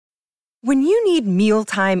When you need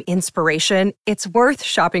mealtime inspiration, it's worth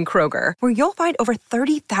shopping Kroger, where you'll find over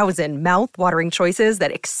 30,000 mouth-watering choices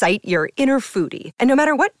that excite your inner foodie. And no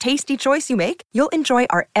matter what tasty choice you make, you'll enjoy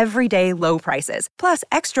our everyday low prices, plus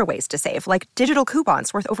extra ways to save, like digital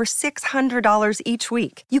coupons worth over $600 each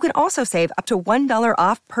week. You can also save up to $1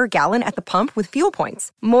 off per gallon at the pump with fuel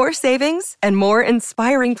points. More savings and more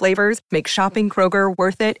inspiring flavors make shopping Kroger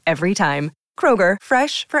worth it every time. Kroger,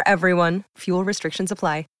 fresh for everyone. Fuel restrictions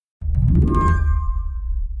apply.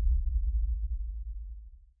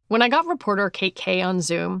 When I got reporter Kate Kaye on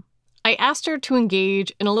Zoom, I asked her to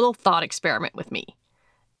engage in a little thought experiment with me.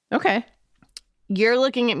 Okay. You're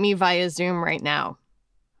looking at me via Zoom right now.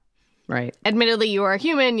 Right. Admittedly, you are a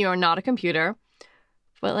human, you are not a computer.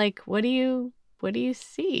 But what do you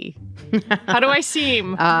see? How do I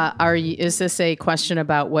seem? Is this a question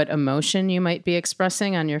about what emotion you might be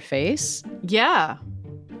expressing on your face? Yeah.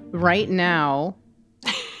 Right now,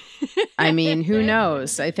 I mean, who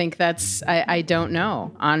knows? I think I don't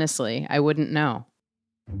know. Honestly, I wouldn't know.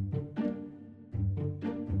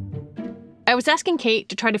 I was asking Kate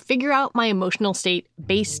to try to figure out my emotional state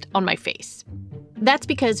based on my face. That's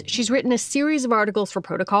because she's written a series of articles for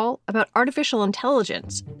Protocol about artificial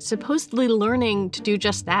intelligence, supposedly learning to do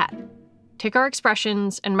just that. Take our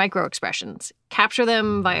expressions and microexpressions, capture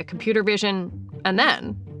them via computer vision, and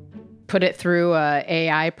then put it through a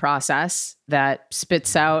AI process that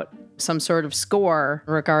spits out some sort of score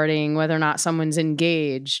regarding whether or not someone's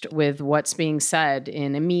engaged with what's being said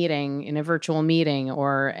in a meeting, in a virtual meeting,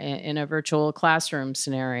 or in a virtual classroom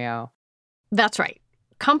scenario. That's right.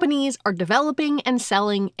 Companies are developing and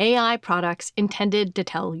selling AI products intended to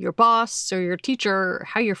tell your boss or your teacher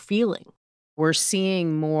how you're feeling. We're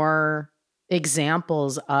seeing more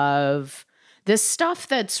examples of this stuff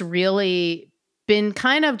that's really been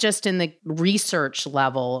kind of just in the research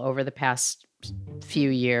level over the past few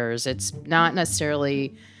years. It's not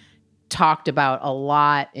necessarily talked about a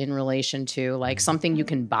lot in relation to something you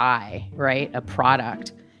can buy, right? A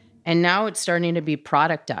product. And now it's starting to be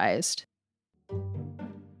productized.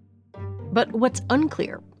 But what's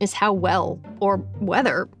unclear is how well, or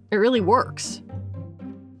whether, it really works.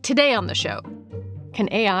 Today on the show, can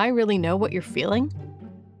AI really know what you're feeling?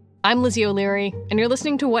 I'm Lizzie O'Leary, and you're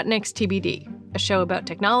listening to What Next TBD, a show about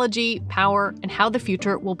technology, power, and how the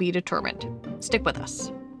future will be determined. Stick with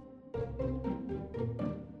us.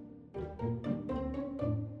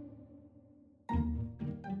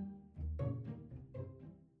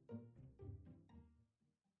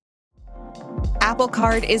 Apple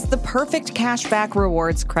Card is the perfect cashback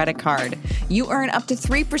rewards credit card. You earn up to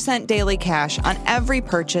 3% daily cash on every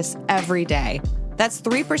purchase every day. That's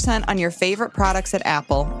 3% on your favorite products at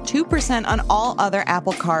Apple, 2% on all other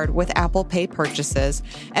Apple Card with Apple Pay purchases,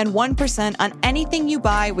 and 1% on anything you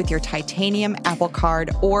buy with your titanium Apple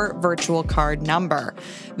Card or virtual card number.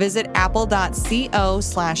 Visit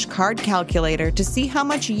apple.co/card calculator to see how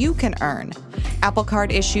much you can earn. Apple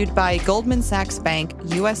Card issued by Goldman Sachs Bank,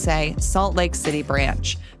 USA, Salt Lake City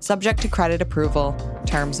branch. Subject to credit approval.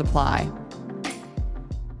 Terms apply.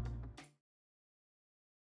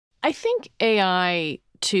 I think AI,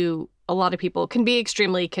 to a lot of people, can be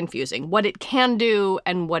extremely confusing, what it can do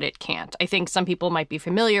and what it can't. I think some people might be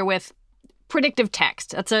familiar with predictive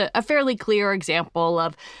text. That's a fairly clear example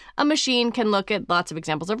of a machine can look at lots of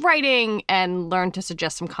examples of writing and learn to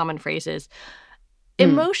suggest some common phrases.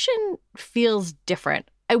 Emotion feels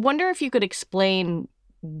different. I wonder if you could explain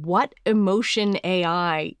what emotion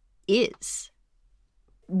AI is.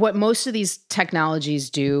 What most of these technologies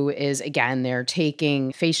do is, again, they're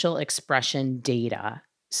taking facial expression data.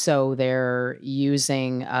 So they're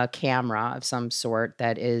using a camera of some sort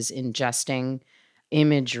that is ingesting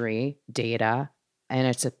imagery data,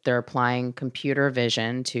 and they're applying computer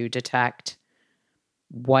vision to detect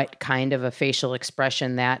what kind of a facial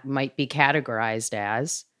expression that might be categorized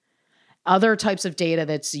as. Other types of data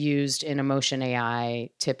that's used in emotion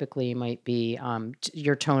AI typically might be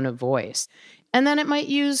your tone of voice. And then it might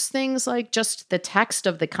use things like just the text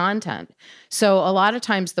of the content. So a lot of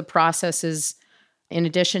times the process is, in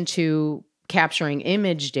addition to capturing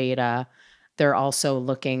image data, they're also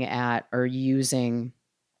looking at or using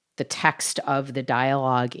the text of the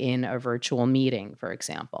dialogue in a virtual meeting, for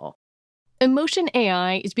example. Emotion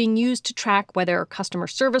AI is being used to track whether customer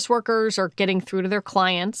service workers are getting through to their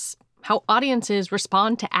clients, how audiences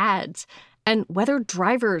respond to ads, and whether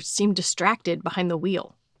drivers seem distracted behind the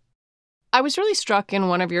wheel. I was really struck in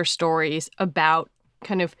one of your stories about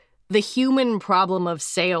kind of the human problem of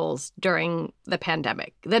sales during the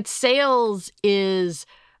pandemic, that sales is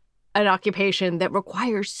an occupation that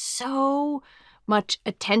requires so much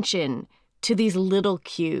attention to these little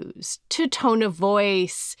cues, to tone of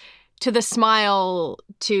voice, to the smile,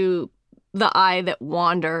 to the eye that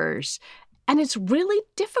wanders. And it's really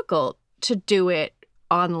difficult to do it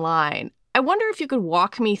online. I wonder if you could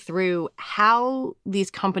walk me through how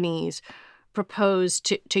these companies propose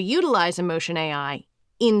to utilize emotion AI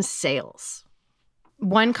in sales.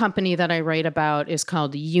 One company that I write about is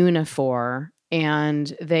called Uniphore,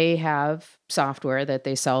 and they have software that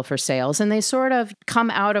they sell for sales, and they sort of come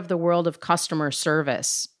out of the world of customer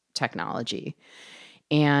service technology.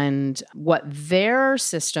 And what their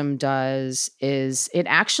system does is it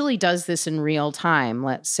actually does this in real time.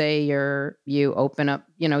 Let's say you open up,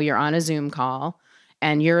 you're on a Zoom call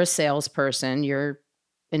and you're a salesperson, you're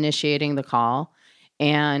initiating the call.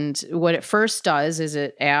 And what it first does is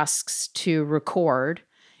it asks to record.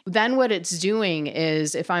 Then what it's doing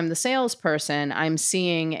is, if I'm the salesperson, I'm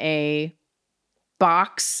seeing a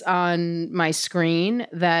box on my screen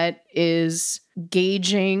that is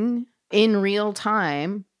gauging in real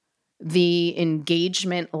time the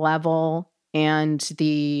engagement level and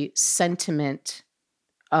the sentiment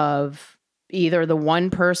of either the one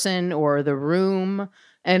person or the room.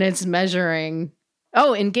 And it's measuring,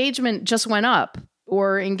 engagement just went up,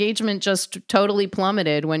 or engagement just totally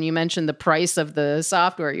plummeted when you mentioned the price of the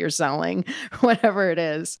software you're selling, whatever it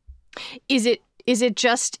is. Is it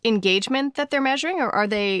just engagement that they're measuring, or are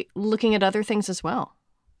they looking at other things as well?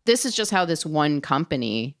 This is just how this one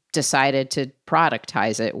company decided to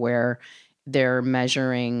productize it, where they're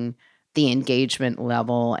measuring the engagement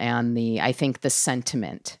level and I think the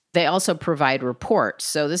sentiment. They also provide reports.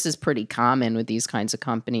 So this is pretty common with these kinds of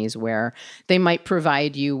companies, where they might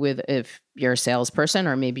provide you with, if you're a salesperson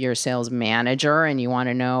or maybe you're a sales manager and you want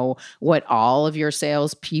to know what all of your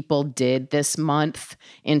salespeople did this month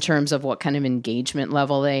in terms of what kind of engagement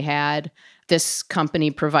level they had. This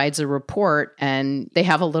company provides a report and they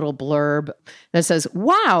have a little blurb that says,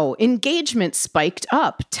 wow, engagement spiked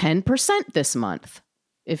up 10% this month.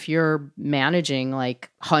 If you're managing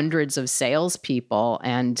like hundreds of salespeople,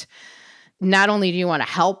 and not only do you want to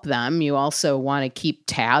help them, you also want to keep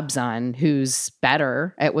tabs on who's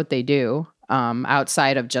better at what they do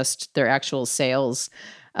outside of just their actual sales.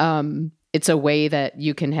 It's a way that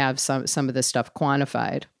you can have some of this stuff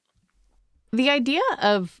quantified. The idea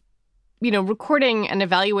of recording and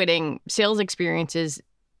evaluating sales experiences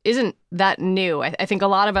isn't that new. I think a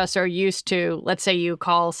lot of us are used to, let's say you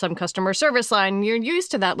call some customer service line, you're used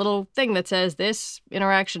to that little thing that says this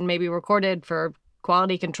interaction may be recorded for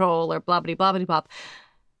quality control or blah, blah, blah, blah, blah.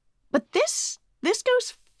 But this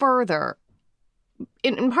goes further,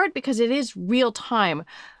 in part because it is real time.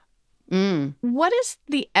 What does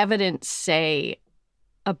the evidence say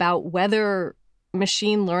about whether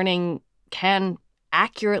machine learning can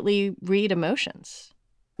accurately read emotions?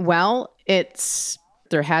 Well,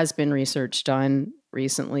 there has been research done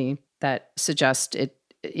recently that suggests that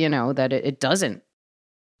it doesn't.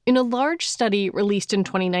 In a large study released in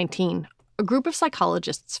 2019, a group of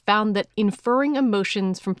psychologists found that inferring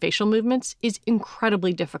emotions from facial movements is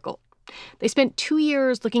incredibly difficult. They spent 2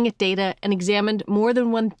 years looking at data and examined more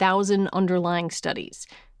than 1,000 underlying studies.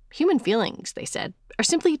 Human feelings, they said, are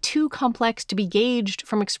simply too complex to be gauged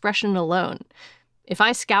from expression alone. If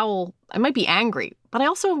I scowl, I might be angry, but I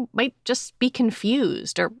also might just be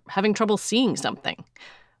confused or having trouble seeing something.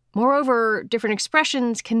 Moreover, different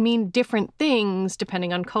expressions can mean different things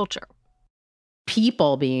depending on culture.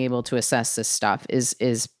 People being able to assess this stuff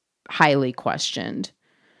is highly questioned.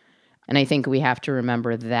 And I think we have to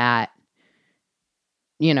remember that,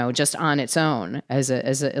 just on its own as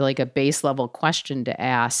a like a base level question to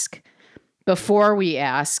ask before we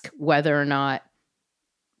ask whether or not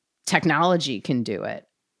technology can do it.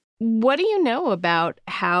 What do you know about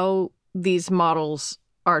how these models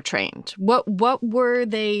are trained? What were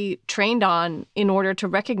they trained on in order to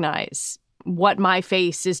recognize what my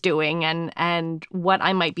face is doing and what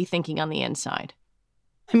I might be thinking on the inside?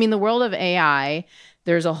 I mean, the world of AI,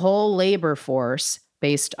 there's a whole labor force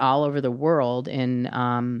based all over the world in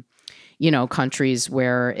countries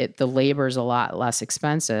where the labor is a lot less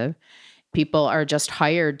expensive. People are just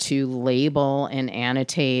hired to label and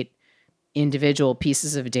annotate individual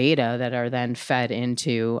pieces of data that are then fed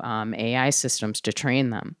into AI systems to train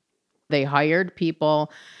them. They hired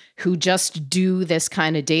people who just do this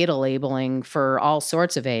kind of data labeling for all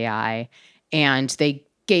sorts of AI, and they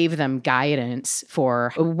gave them guidance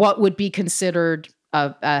for what would be considered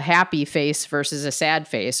a happy face versus a sad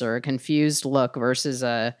face, or a confused look versus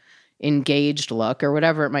a engaged look, or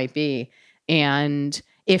whatever it might be. And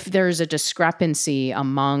if there's a discrepancy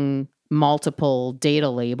among multiple data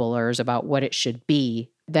labelers about what it should be,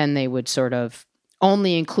 then they would sort of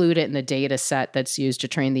only include it in the data set that's used to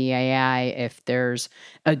train the AI if there's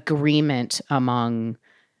agreement among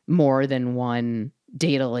more than one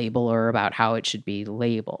data labeler about how it should be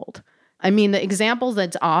labeled. I mean, the example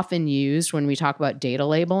that's often used when we talk about data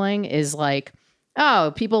labeling is like,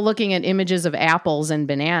 oh, people looking at images of apples and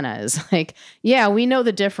bananas. Like, yeah, we know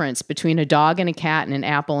the difference between a dog and a cat and an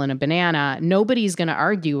apple and a banana. Nobody's going to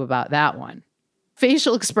argue about that one.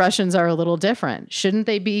 Facial expressions are a little different. Shouldn't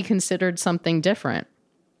they be considered something different?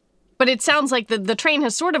 But it sounds like the train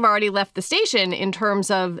has sort of already left the station in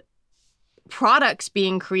terms of products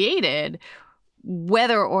being created,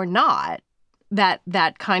 whether or not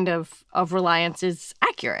that kind of reliance is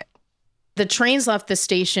accurate. The train's left the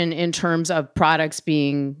station in terms of products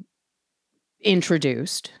being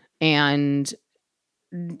introduced, and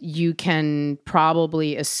you can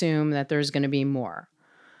probably assume that there's going to be more.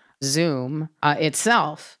 Zoom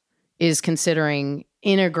itself is considering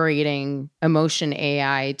integrating emotion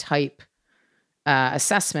AI type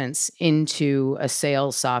assessments into a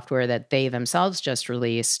sales software that they themselves just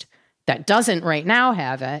released that doesn't right now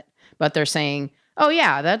have it, but they're saying, oh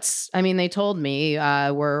yeah, they told me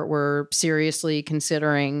we're seriously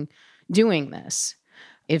considering doing this.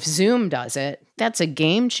 If Zoom does it, that's a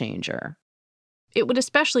game changer. It would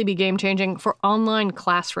especially be game-changing for online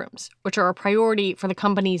classrooms, which are a priority for the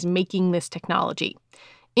companies making this technology.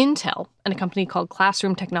 Intel and a company called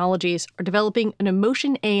Classroom Technologies are developing an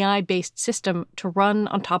emotion AI-based system to run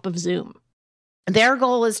on top of Zoom. Their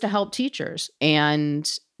goal is to help teachers. And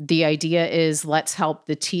the idea is, let's help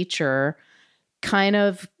the teacher kind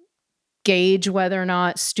of gauge whether or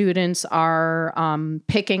not students are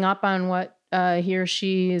picking up on what he or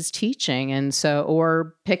she is teaching. And so,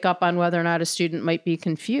 or pick up on whether or not a student might be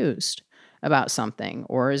confused about something,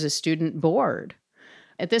 or is a student bored?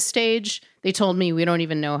 At this stage, they told me we don't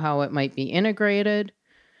even know how it might be integrated.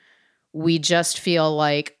 We just feel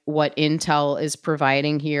like what Intel is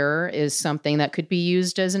providing here is something that could be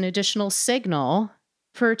used as an additional signal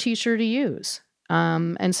for a teacher to use.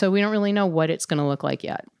 And so we don't really know what it's going to look like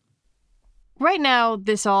yet. Right now,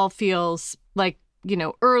 this all feels like,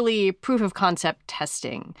 early proof of concept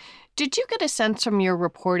testing. Did you get a sense from your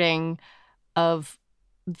reporting of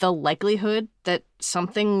the likelihood that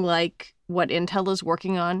something like what Intel is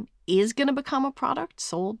working on is going to become a product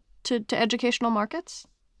sold to educational markets?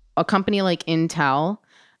 A company like Intel,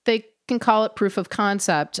 they can call it proof of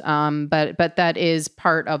concept, but that is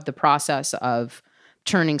part of the process of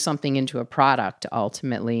turning something into a product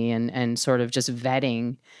ultimately, and sort of just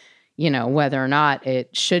vetting, whether or not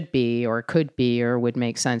it should be or could be or would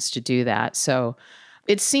make sense to do that. So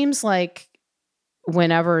it seems like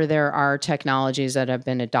whenever there are technologies that have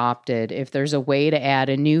been adopted, if there's a way to add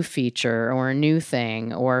a new feature or a new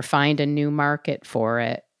thing or find a new market for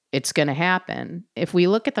it, it's going to happen. If we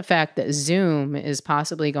look at the fact that Zoom is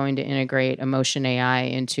possibly going to integrate emotion AI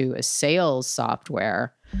into a sales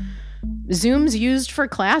software, Zoom's used for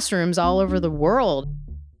classrooms all over the world.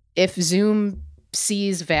 If Zoom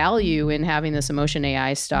sees value in having this emotion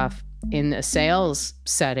AI stuff in a sales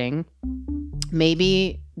setting,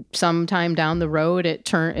 maybe sometime down the road it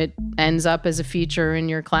ends up as a feature in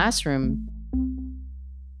your classroom.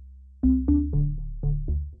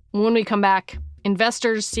 When we come back,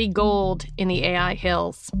 investors see gold in the AI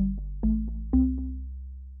hills.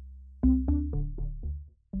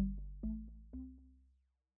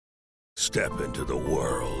 Step into the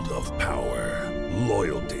world of power,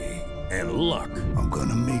 loyalty, and luck. I'm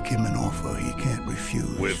gonna make him an offer he can't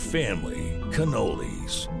refuse. With family,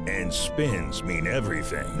 cannolis, and spins mean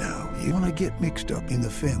everything. Now, you wanna get mixed up in the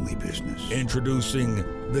family business. Introducing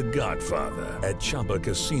The Godfather at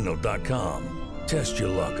ChumbaCasino.com. Test your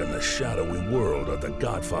luck in the shadowy world of The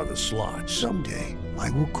Godfather slot. Someday, I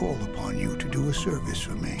will call upon you to do a service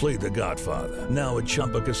for me. Play The Godfather, now at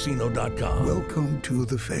ChumbaCasino.com. Welcome to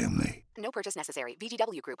the family. No purchase necessary.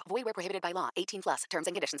 VGW Group. Void where prohibited by law. 18+. Terms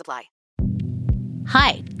and conditions apply.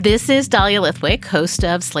 Hi, this is Dahlia Lithwick, host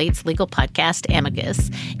of Slate's legal podcast,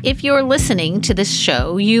 Amicus. If you're listening to this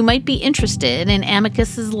show, you might be interested in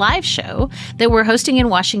Amicus's live show that we're hosting in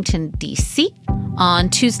Washington, D.C.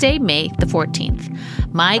 on Tuesday, May the 14th.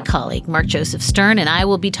 My colleague, Mark Joseph Stern, and I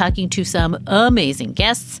will be talking to some amazing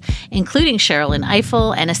guests, including Sherrilyn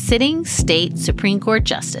Ifill and a sitting state Supreme Court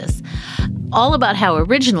justice, all about how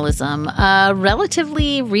originalism, a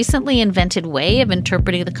relatively recently invented way of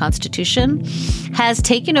interpreting the Constitution, has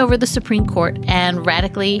taken over the Supreme Court and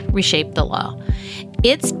radically reshaped the law.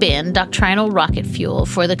 It's been doctrinal rocket fuel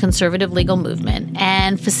for the conservative legal movement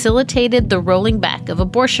and facilitated the rolling back of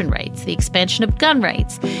abortion rights, the expansion of gun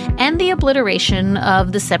rights, and the obliteration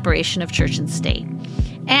of the separation of church and state.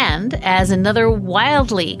 And as another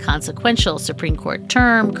wildly consequential Supreme Court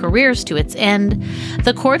term careers to its end,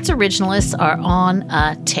 the court's originalists are on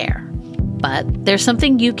a tear. But there's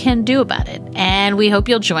something you can do about it, and we hope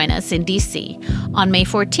you'll join us in D.C. on May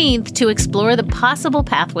 14th to explore the possible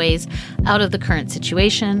pathways out of the current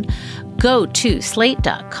situation. Go to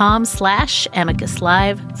slate.com/Amicus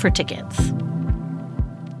Live for tickets.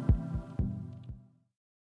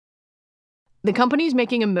 The companies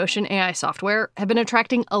making emotion AI software have been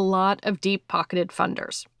attracting a lot of deep-pocketed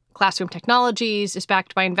funders. Classroom Technologies is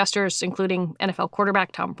backed by investors including NFL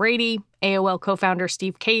quarterback Tom Brady, AOL co-founder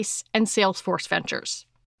Steve Case, and Salesforce Ventures.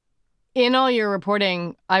 In all your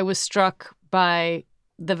reporting, I was struck by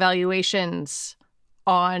the valuations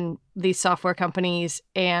on these software companies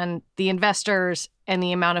and the investors and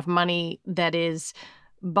the amount of money that is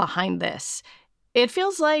behind this. It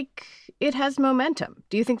feels like it has momentum.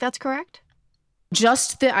 Do you think that's correct?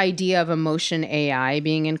 Just the idea of emotion AI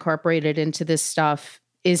being incorporated into this stuff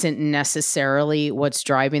isn't necessarily what's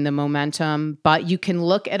driving the momentum, but you can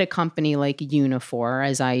look at a company like Uniphore,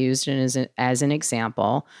 as I used it as an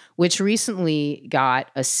example, which recently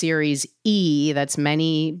got a Series E, that's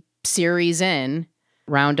many series in,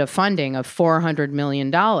 round of funding of $400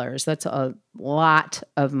 million. That's a lot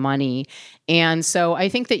of money. And so I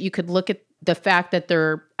think that you could look at the fact that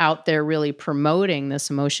they're out there really promoting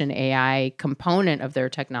this emotion AI component of their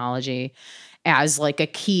technology as like a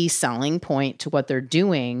key selling point to what they're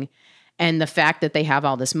doing, and the fact that they have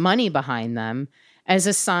all this money behind them as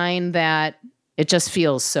a sign that it just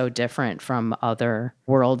feels so different from other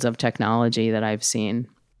worlds of technology that I've seen.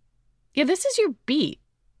 Yeah, this is your beat.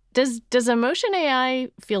 Does emotion AI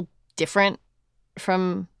feel different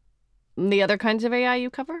from the other kinds of AI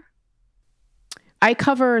you cover? I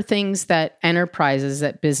cover things that enterprises,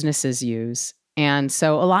 that businesses use. And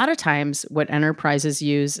so a lot of times what enterprises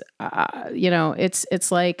use,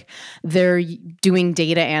 it's like they're doing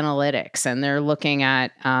data analytics and they're looking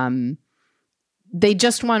at, they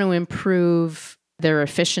just want to improve their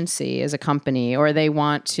efficiency as a company, or they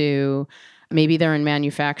want to, maybe they're in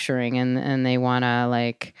manufacturing and they want to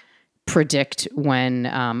like predict when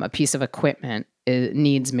a piece of equipment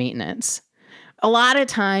needs maintenance. A lot of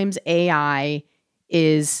times AI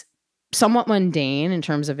is somewhat mundane in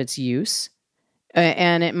terms of its use.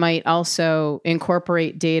 And it might also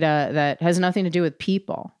incorporate data that has nothing to do with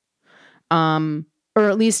people, or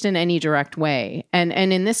at least in any direct way. And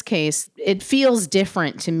in this case, it feels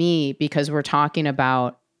different to me because we're talking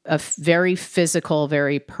about a very physical,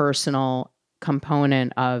 very personal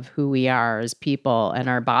component of who we are as people and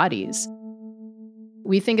our bodies.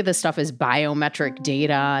 We think of this stuff as biometric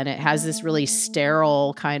data, and it has this really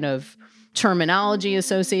sterile kind of terminology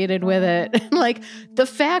associated with it. Like, the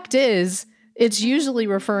fact is, it's usually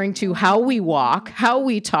referring to how we walk, how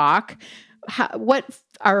we talk, what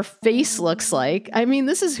our face looks like. I mean,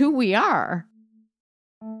 this is who we are.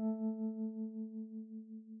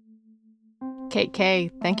 Kate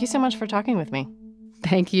Kaye, thank you so much for talking with me.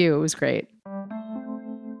 Thank you. It was great.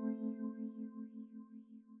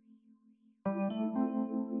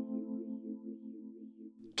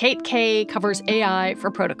 Kate Kaye covers AI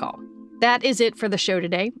for Protocol. That is it for the show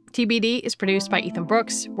today. TBD is produced by Ethan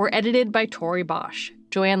Brooks. We're edited by Tori Bosch.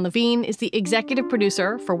 Joanne Levine is the executive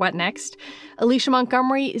producer for What Next. Alicia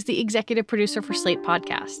Montgomery is the executive producer for Slate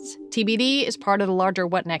Podcasts. TBD is part of the larger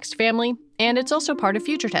What Next family, and it's also part of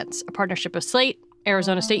Future Tense, a partnership of Slate,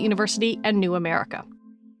 Arizona State University, and New America.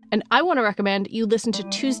 And I want to recommend you listen to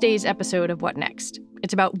Tuesday's episode of What Next.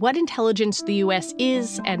 It's about what intelligence the U.S.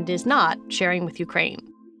 is and is not sharing with Ukraine.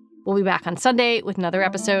 We'll be back on Sunday with another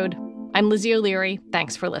episode. I'm Lizzie O'Leary.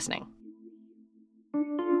 Thanks for listening.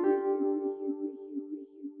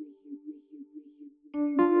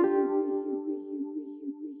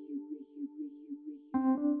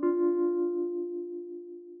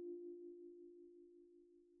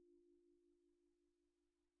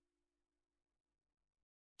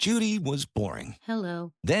 Judy was boring.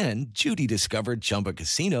 Hello. Then Judy discovered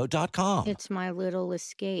ChumbaCasino.com. It's my little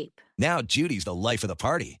escape. Now Judy's the life of the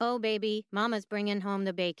party. Oh, baby, mama's bringing home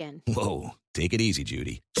the bacon. Whoa, take it easy,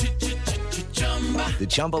 Judy. The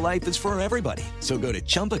Chumba life is for everybody. So go to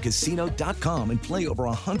ChumbaCasino.com and play over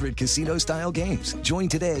 100 casino-style games. Join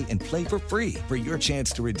today and play for free for your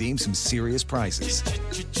chance to redeem some serious prizes.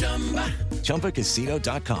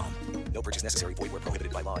 ChumbaCasino.com. No purchase necessary. Void where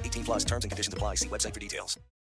prohibited by law. 18+ terms and conditions apply. See website for details.